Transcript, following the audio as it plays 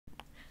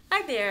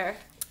Hi there,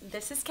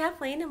 this is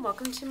Kathleen and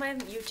welcome to my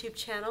YouTube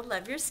channel,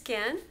 Love Your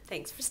Skin.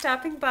 Thanks for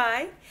stopping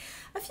by.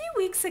 A few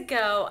weeks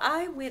ago,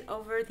 I went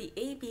over the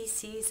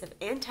ABCs of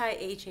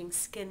anti-aging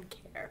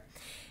skincare.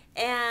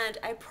 And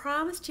I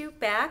promised you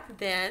back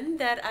then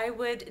that I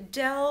would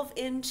delve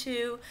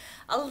into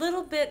a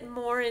little bit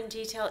more in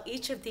detail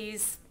each of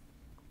these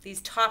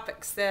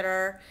topics that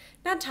are,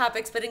 not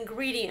topics, but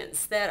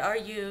ingredients that are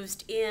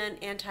used in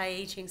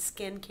anti-aging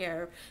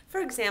skincare.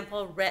 For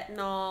example,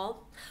 retinol,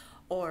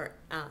 or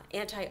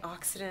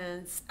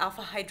antioxidants,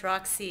 alpha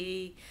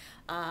hydroxy,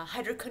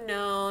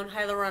 hydroquinone,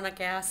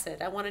 hyaluronic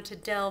acid. I wanted to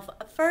delve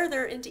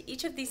further into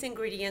each of these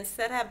ingredients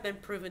that have been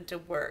proven to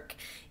work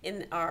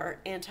in our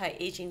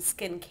anti-aging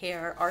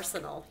skincare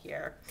arsenal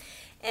here.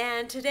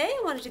 And today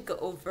I wanted to go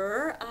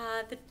over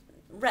the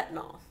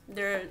retinol.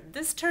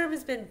 This term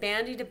has been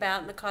bandied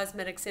about in the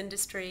cosmetics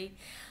industry,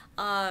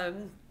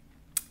 and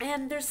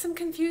there's some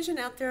confusion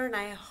out there, and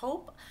I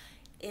hope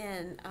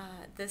in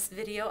this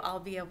video I'll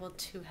be able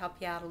to help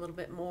you out a little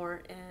bit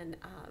more, and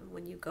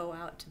when you go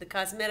out to the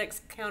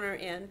cosmetics counter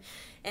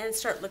and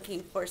start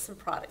looking for some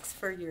products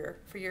for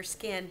your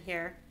skin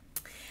here.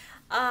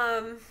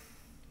 Retinol.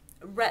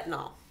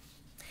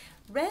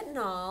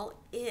 Retinol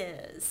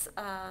is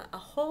a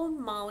whole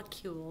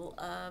molecule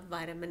of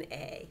vitamin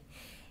A,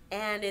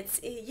 and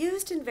it's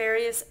used in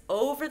various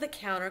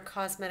over-the-counter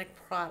cosmetic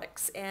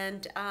products,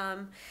 and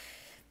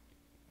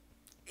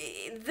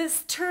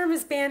this term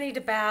is bandied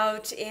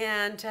about,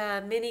 and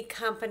many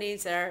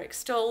companies are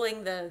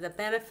extolling the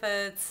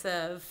benefits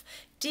of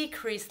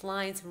decreased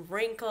lines and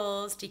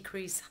wrinkles,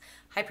 decreased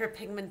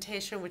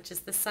hyperpigmentation, which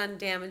is the sun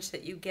damage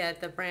that you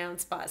get, the brown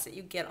spots that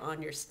you get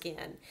on your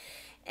skin.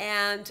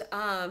 And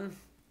I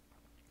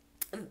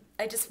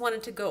just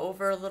wanted to go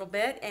over a little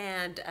bit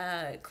and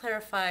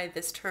clarify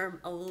this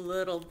term a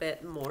little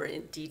bit more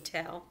in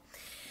detail.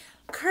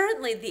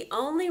 Currently, the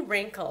only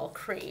wrinkle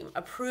cream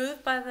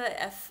approved by the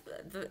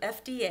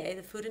FDA,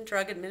 the Food and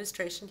Drug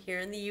Administration here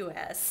in the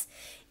U.S.,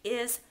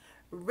 is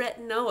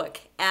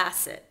retinoic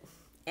acid.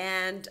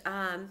 And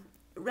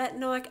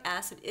retinoic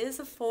acid is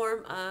a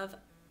form of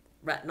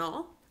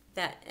retinol,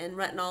 and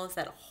retinol is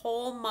that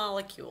whole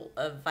molecule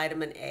of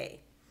vitamin A.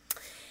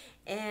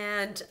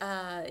 And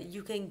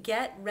you can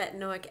get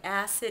retinoic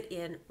acid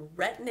in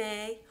Retin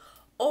A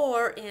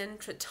or in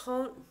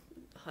tretinoin.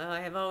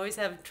 I have always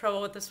had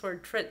trouble with this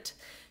word, tretinoin.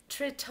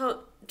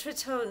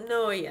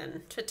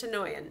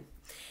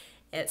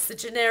 It's the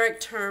generic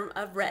term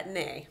of Retin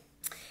A.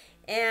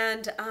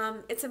 And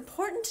it's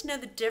important to know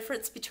the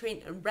difference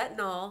between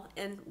retinol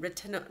and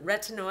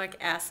retinoic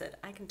acid.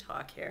 I can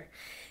talk here.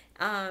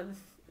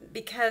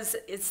 Because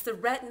it's the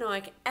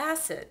retinoic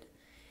acid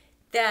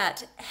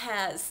that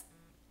has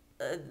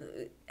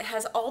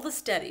all the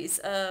studies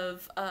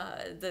of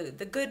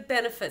the good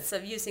benefits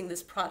of using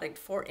this product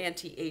for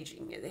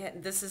anti-aging.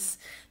 This is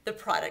the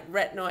product,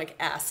 retinoic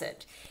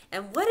acid.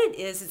 And what it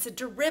is, it's a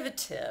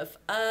derivative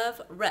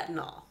of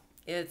retinol.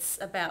 It's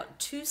about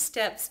 2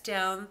 steps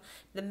down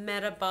the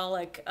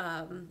metabolic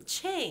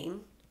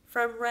chain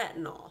from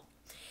retinol.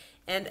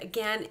 And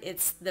again,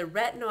 it's the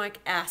retinoic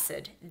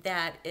acid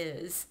that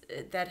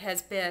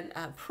has been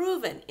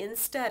proven in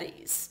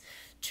studies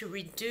to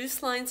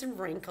reduce lines and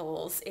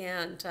wrinkles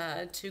and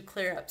to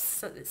clear up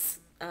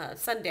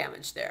sun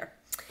damage there.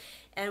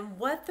 And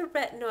what the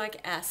retinoic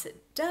acid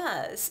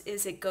does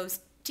is it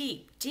goes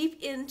deep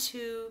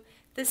into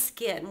the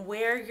skin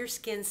where your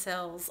skin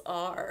cells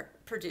are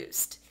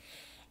produced.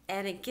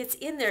 And it gets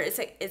in there,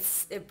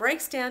 it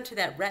breaks down to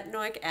that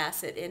retinoic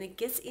acid, and it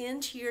gets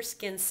into your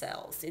skin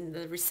cells, in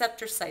the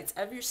receptor sites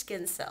of your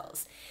skin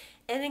cells,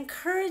 and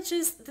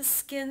encourages the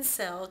skin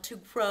cell to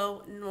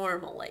grow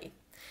normally.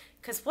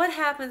 Because what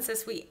happens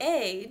as we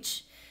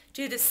age,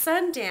 due to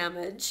sun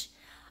damage,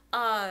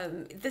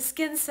 the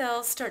skin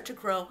cells start to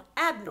grow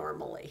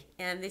abnormally,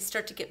 and they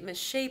start to get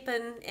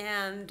misshapen,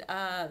 and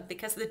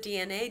because of the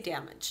DNA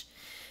damage.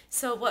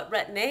 So what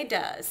Retin A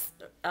does,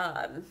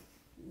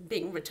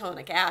 being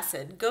retinoic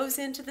acid, goes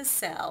into the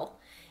cell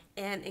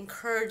and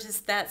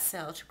encourages that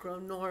cell to grow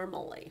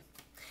normally.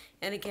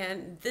 And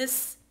again, the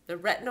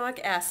retinoic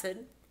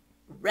acid,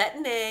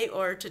 Retin A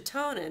or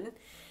tretinoin,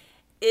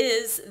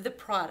 is the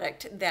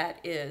product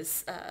that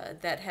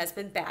has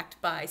been backed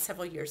by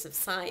several years of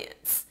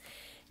science.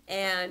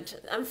 And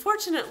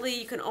unfortunately,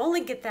 you can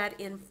only get that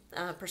in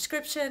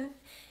prescription,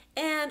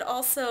 and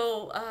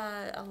also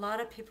a lot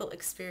of people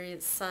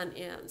experience sun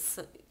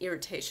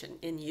irritation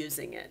in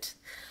using it.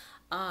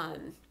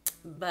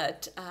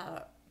 But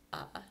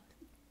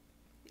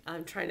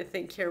I'm trying to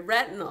think here.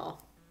 Retinol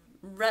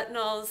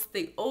is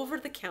the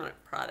over-the-counter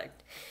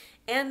product.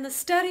 And the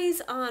studies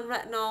on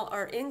retinol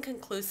are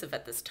inconclusive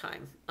at this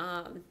time.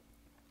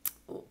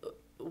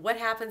 What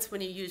happens when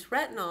you use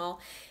retinol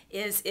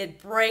is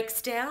it breaks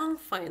down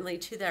finally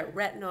to that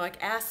retinoic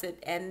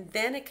acid, and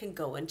then it can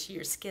go into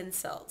your skin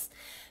cells.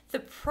 The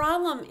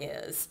problem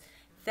is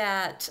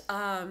that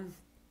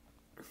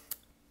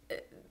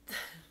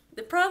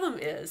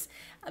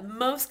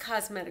most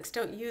cosmetics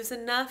don't use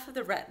enough of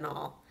the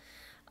retinol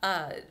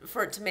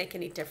for it to make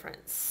any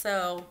difference.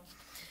 So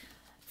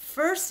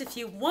First, if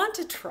you want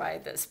to try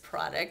this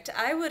product,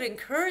 I would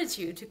encourage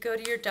you to go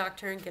to your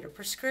doctor and get a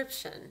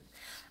prescription.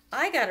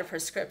 I got a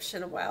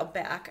prescription a while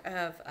back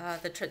of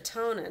the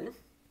tretinoin,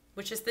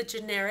 which is the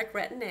generic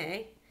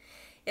Retin-A.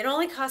 It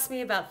only cost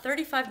me about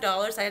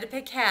 $35. I had to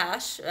pay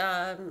cash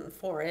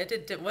for it.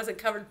 It wasn't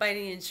covered by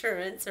any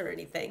insurance or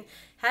anything.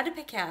 Had to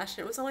pay cash,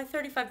 and it was only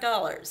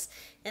 $35.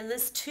 And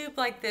this tube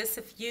like this,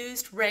 if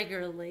used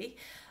regularly,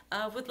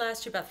 would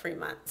last you about 3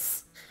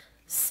 months.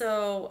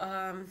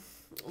 So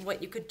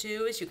what you could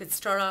do is you could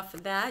start off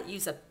with that,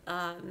 use a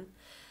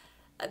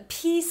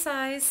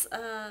pea-size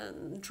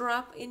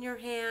drop in your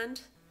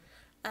hand,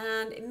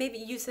 and maybe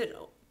use it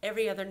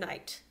every other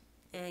night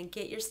and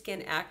get your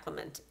skin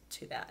acclimated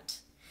to that.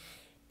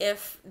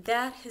 If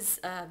that is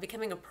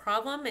becoming a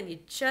problem and you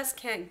just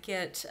can't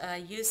get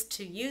used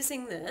to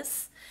using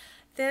this,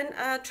 then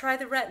try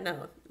the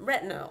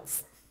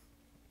retinols.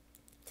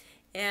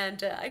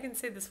 And I can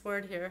say this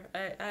word here.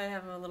 I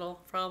have a little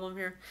problem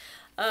here.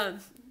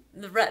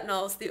 The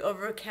retinols, the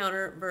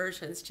over-the-counter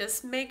versions.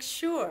 Just make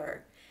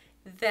sure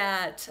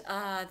that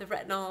the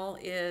retinol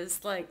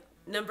is like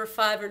number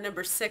 5 or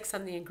number 6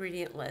 on the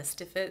ingredient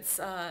list. If it's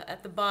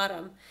at the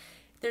bottom,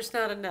 there's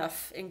not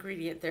enough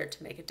ingredient there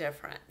to make a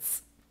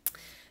difference.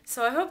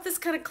 So I hope this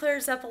kind of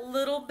clears up a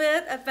little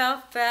bit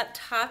about that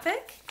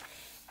topic,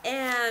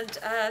 and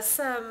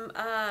some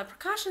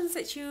precautions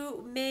that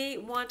you may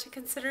want to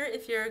consider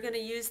if you're going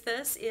to use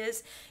this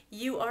is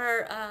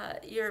you're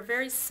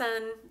very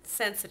sun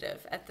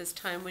sensitive at this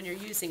time when you're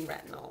using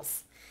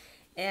retinols,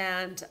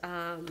 and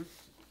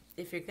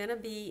if you're going to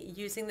be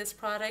using this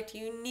product,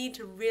 you need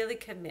to really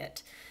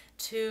commit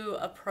to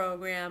a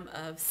program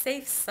of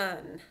safe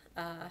sun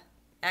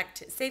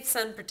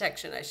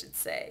protection, I should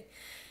say.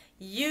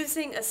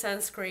 Using a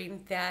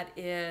sunscreen that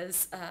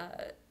is,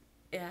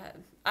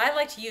 I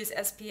like to use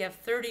SPF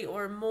 30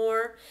 or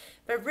more,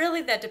 but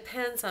really that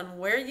depends on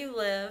where you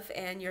live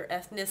and your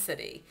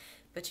ethnicity.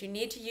 But you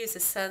need to use a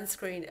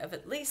sunscreen of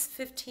at least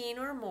 15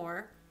 or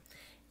more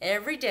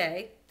every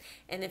day,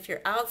 and if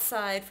you're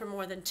outside for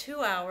more than 2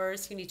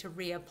 hours, you need to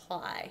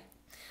reapply.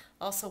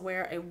 Also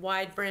wear a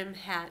wide brim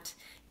hat.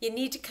 You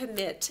need to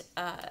commit,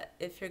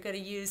 if you're going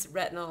to use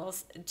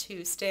retinols,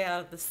 to stay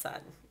out of the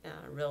sun.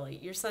 Really,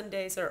 your sun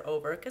days are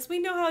over because we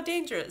know how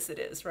dangerous it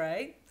is,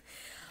 right?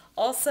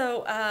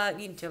 Also,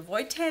 you need to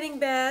avoid tanning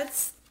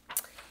beds.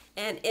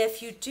 And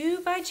if you do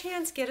by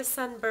chance get a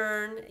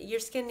sunburn, your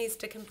skin needs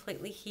to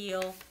completely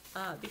heal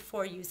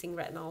before using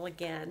retinol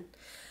again.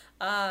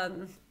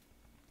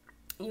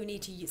 You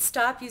need to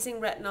stop using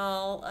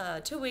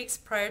retinol 2 weeks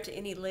prior to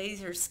any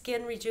laser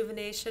skin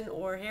rejuvenation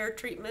or hair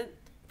treatment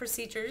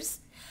procedures.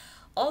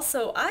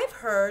 Also, I've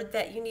heard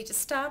that you need to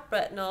stop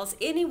retinols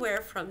anywhere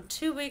from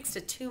 2 weeks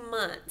to 2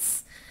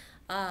 months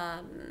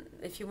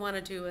if you want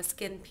to do a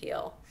skin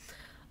peel.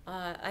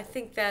 I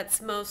think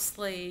that's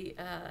mostly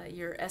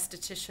your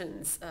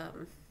esthetician's,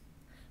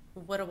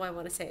 what do I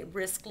want to say,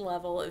 risk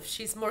level. If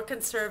she's more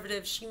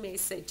conservative, she may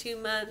say 2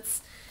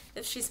 months.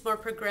 If she's more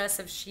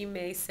progressive, she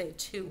may say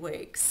 2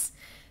 weeks.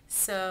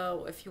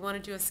 So if you want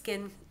to do a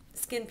skin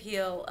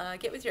peel,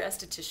 get with your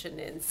esthetician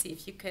and see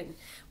if you can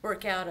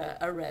work out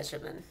a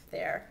regimen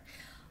there.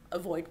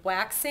 Avoid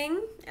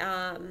waxing,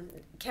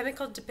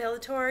 chemical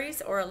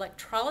depilatories, or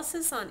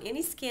electrolysis on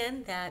any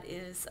skin that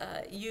is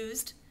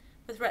used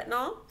with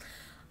retinol.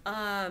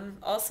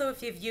 Also,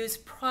 if you've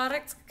used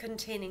products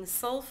containing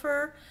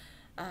sulfur,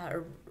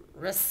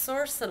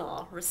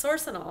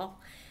 resorcinol,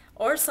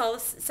 or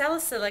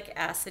salicylic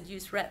acid,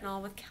 use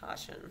retinol with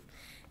caution.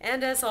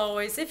 And as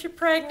always, if you're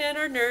pregnant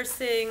or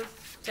nursing,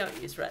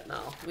 don't use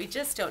retinol. We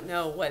just don't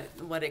know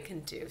what it can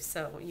do,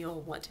 so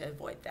you'll want to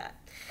avoid that.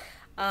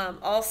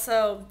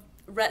 Also,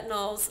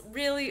 retinols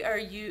really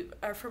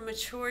are for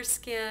mature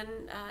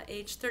skin,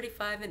 age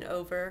 35 and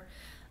over.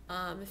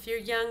 If you're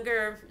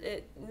younger,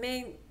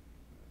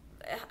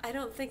 I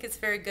don't think it's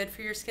very good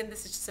for your skin.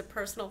 This is just a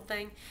personal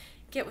thing.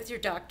 Get with your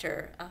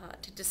doctor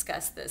to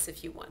discuss this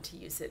if you want to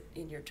use it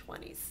in your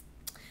 20s.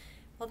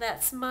 Well,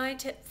 that's my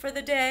tip for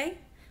the day.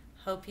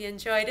 Hope you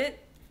enjoyed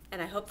it,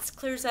 and I hope this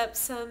clears up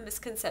some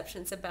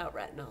misconceptions about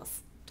retinols.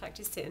 Talk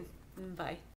to you soon. Bye.